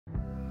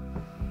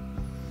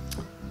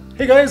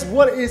Hey guys,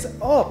 what is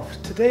up?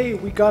 Today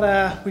we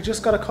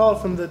just got a call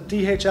from the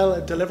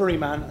DHL delivery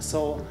man,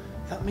 so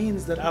that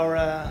means that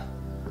our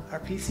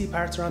PC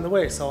parts are on the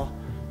way. So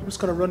I'm just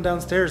gonna run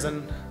downstairs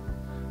and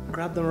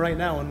grab them right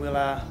now, and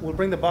we'll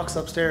bring the box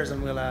upstairs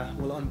and we'll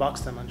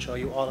unbox them and show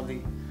you all of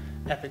the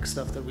epic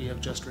stuff that we have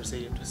just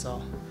received.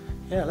 So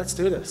yeah, let's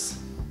do this.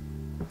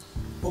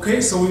 Okay,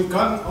 so we've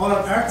gotten all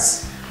our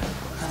parts,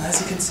 and as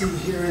you can see,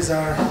 here is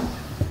our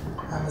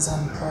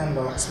Amazon Prime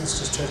box. Let's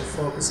just try to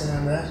focus in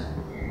on that.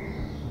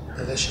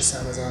 Delicious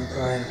Amazon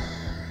Prime.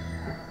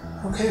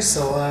 Okay,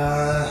 so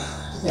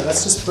yeah,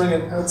 let's just bring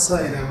it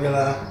outside and we'll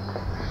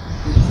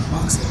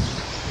unbox it.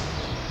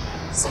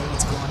 See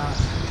what's going on.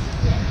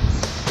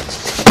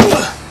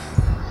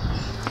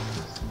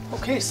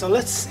 Okay, so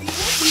let's see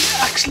what we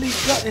actually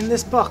got in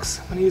this box.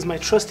 I'm gonna use my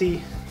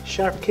trusty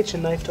sharp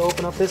kitchen knife to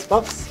open up this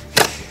box.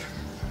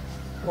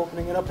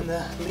 Opening it up in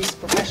the least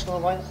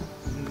professional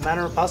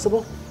manner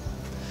possible.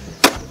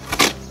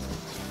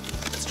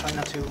 Let's try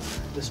not to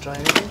destroy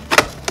anything.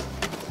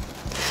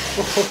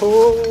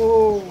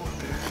 Oh,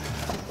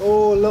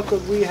 look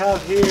what we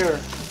have here.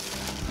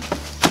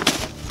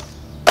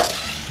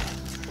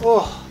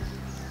 Oh,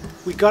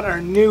 we got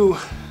our new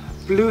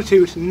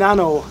Bluetooth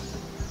Nano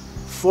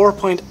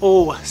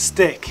 4.0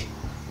 stick.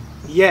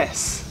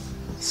 Yes,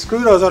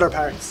 screw those other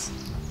parts.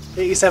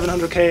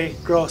 8700K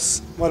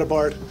gross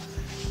motherboard.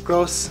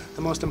 Gross.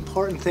 The most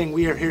important thing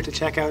we are here to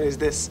check out is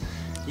this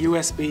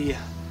USB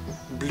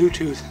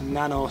Bluetooth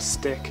Nano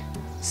stick.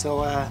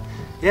 So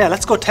yeah,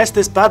 let's go test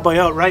this bad boy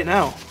out right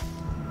now.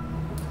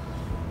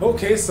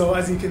 Okay, so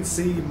as you can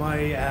see,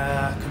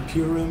 my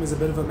computer room is a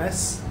bit of a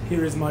mess.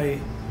 Here is my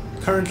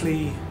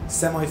currently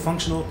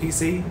semi-functional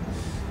PC.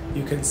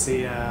 You can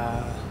see,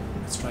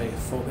 let's try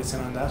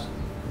focusing on that.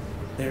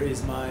 There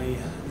is my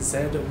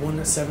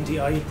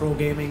Z170i Pro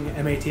Gaming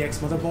M.2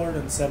 motherboard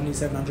and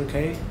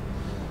 7700K,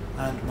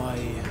 and my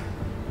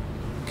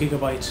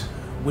Gigabyte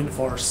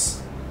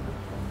WindForce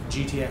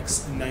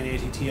GTX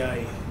 980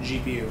 Ti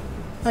GPU.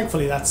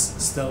 Thankfully that's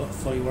still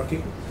fully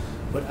working,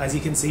 but as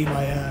you can see,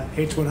 my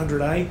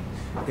H100i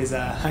is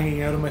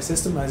hanging out of my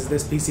system as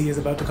this PC is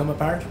about to come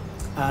apart,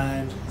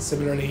 and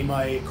similarly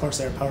my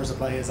Corsair power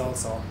supply is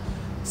also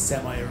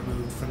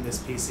semi-removed from this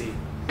PC.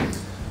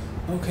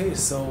 Okay,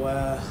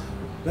 so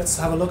let's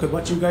have a look at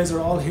what you guys are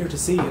all here to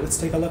see. Let's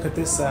take a look at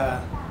this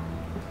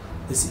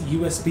this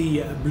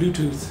USB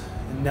Bluetooth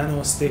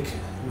Nano Stick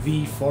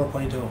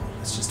V4.0.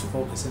 Let's just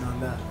focus in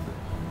on that.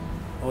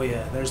 Oh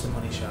yeah, there's the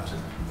money shot.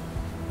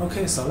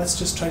 Okay, so let's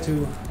just try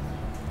to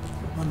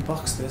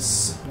unbox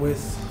this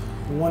with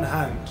one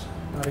hand.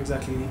 Not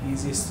exactly the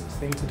easiest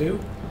thing to do.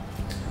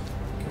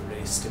 Get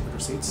really stupid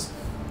receipts.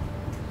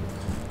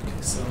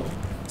 Okay, so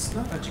it's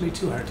not actually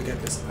too hard to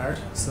get this apart.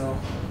 So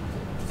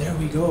there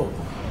we go.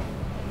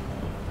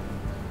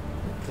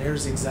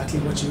 There's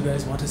exactly what you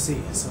guys want to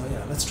see. So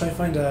yeah, let's try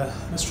find a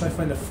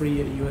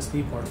free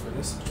USB port for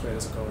this. Which way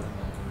does it go?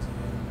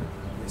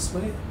 This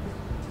way.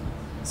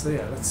 So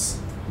yeah, let's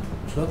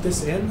plug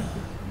this in.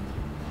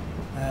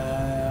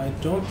 I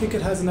don't think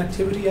it has an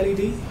activity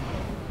LED.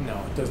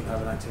 No, it doesn't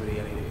have an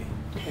activity LED.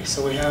 Okay,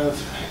 so we have,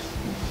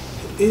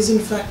 it is in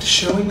fact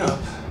showing up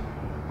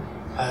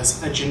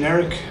as a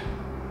generic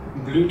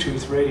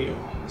Bluetooth radio.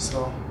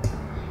 So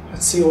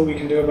let's see what we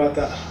can do about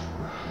that.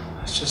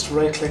 Let's just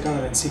right click on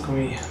it and see can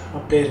we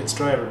update its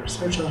driver.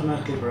 Search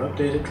automatically for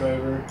updated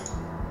driver.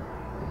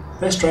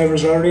 This driver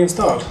is already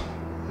installed.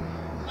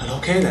 Well,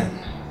 okay then.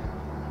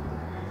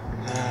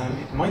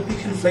 It might be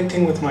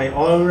conflicting with my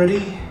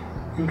already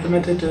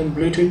implemented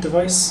Bluetooth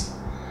device,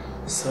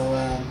 so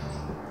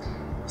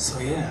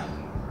yeah,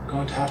 I'm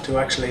going to have to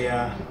actually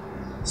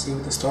see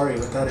what the story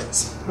with that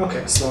is.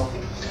 Okay, so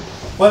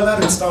while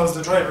that installs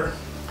the driver,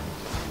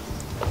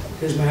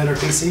 here's my other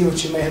PC,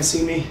 which you may have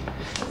seen me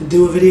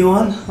do a video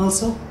on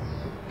also,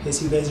 in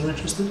case you guys are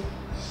interested.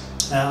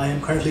 I am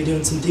currently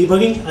doing some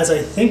debugging, as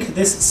I think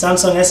this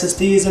Samsung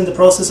SSD is in the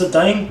process of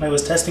dying. I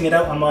was testing it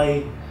out on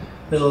my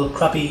little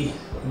crappy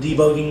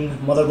debugging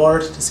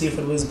motherboard to see if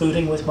it was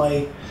booting with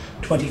my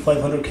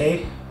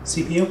 2500K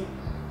CPU.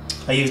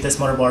 I use this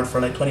motherboard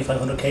for like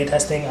 2500K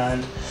testing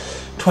and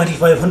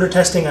 2500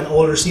 testing on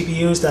older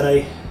CPUs that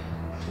I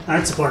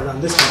aren't supported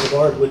on this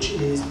motherboard, which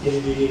is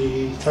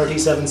a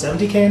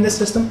 3770K in this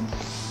system.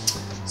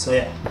 So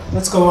yeah,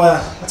 let's go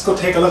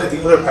take a look at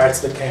the other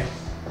parts that came.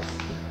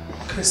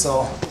 Okay,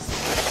 so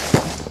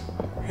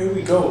here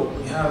we go.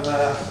 We have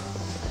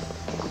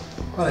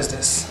what is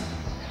this?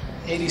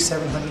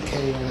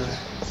 8700K and a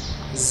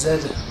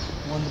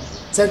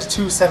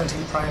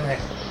Z270 Prime A.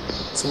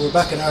 So we're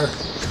back in our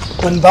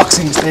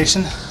unboxing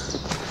station.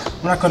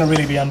 We're not going to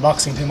really be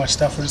unboxing too much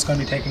stuff, we're just going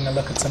to be taking a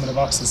look at some of the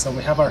boxes. So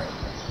we have our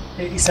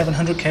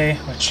 8700K,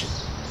 which,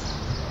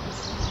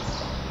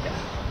 yeah,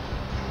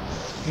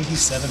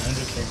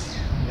 8700K,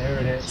 there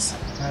it is.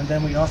 And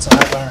then we also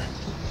have our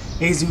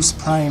Asus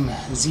Prime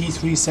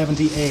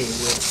Z370A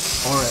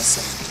with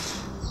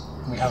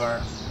Aura. We have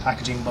our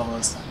packaging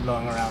bubbles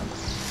blowing around.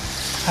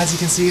 As you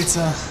can see, it's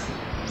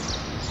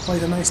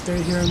quite a nice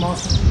day here in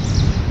Malta.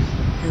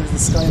 Here's the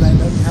skyline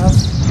that we have.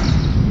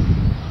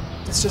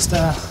 let's just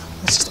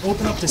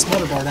open up this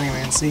motherboard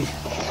anyway and see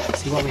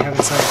what we have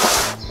inside.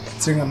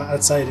 Considering I'm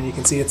outside and you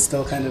can see it's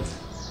still kind of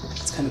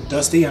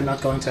dusty, I'm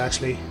not going to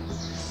actually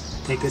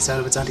take this out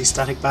of its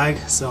anti-static bag.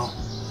 So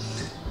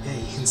yeah,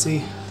 you can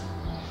see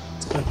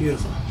it's quite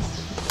beautiful.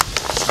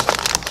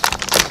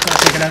 I'll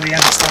take it out of the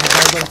anti-static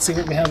bag, but let's see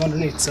what we have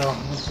underneath. So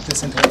we'll put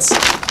this into its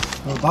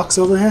little box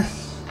over here.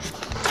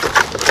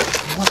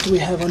 What do we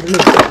have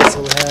underneath?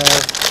 So we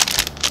have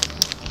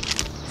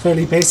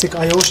fairly basic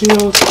I/O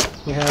shield.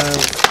 We have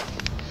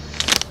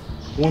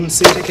one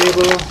SATA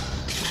cable,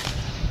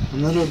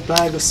 another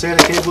bag of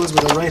SATA cables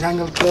with a right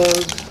angle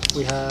plug.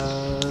 We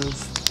have,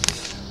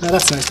 now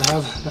that's nice to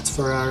have, that's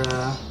for our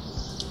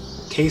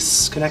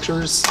case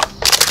connectors.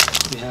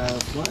 We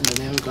have, what in the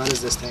name of God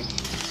is this thing?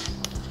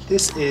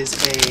 This is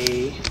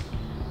a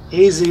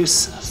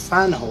ASUS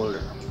fan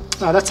holder.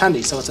 Oh, that's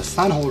handy, so it's a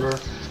fan holder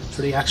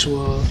for the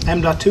actual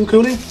M.2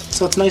 cooling,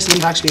 so it's nice of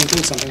them to actually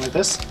include something like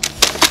this.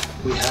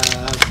 We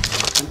have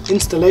an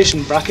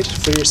installation bracket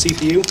for your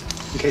CPU,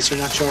 in case you're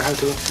not sure how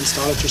to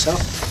install it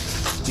yourself.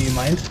 Do you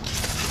mind?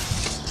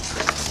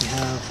 We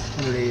have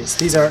one of these.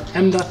 These are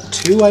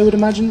M.2, I would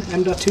imagine,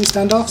 M.2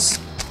 standoffs.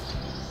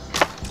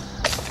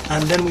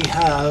 And then we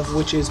have,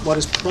 which is what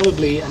is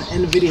probably an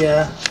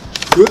NVIDIA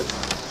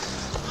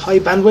high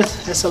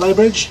bandwidth SLI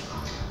bridge,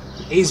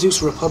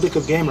 ASUS Republic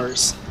of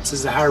Gamers. This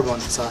is the hard one,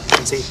 so you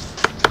can see.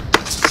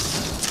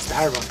 It's the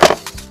hard one.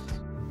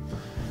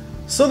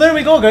 So there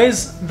we go,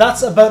 guys.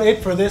 That's about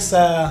it for this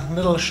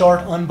little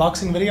short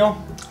unboxing video.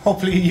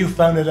 Hopefully you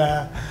found it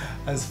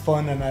as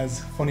fun and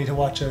as funny to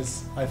watch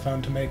as I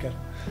found to make it.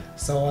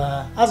 So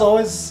as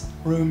always,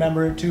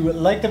 remember to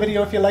like the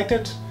video if you liked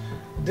it,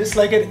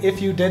 dislike it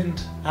if you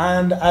didn't,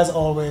 and as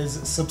always,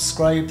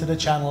 subscribe to the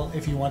channel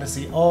if you want to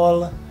see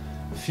all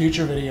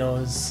future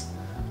videos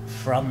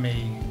from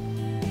me.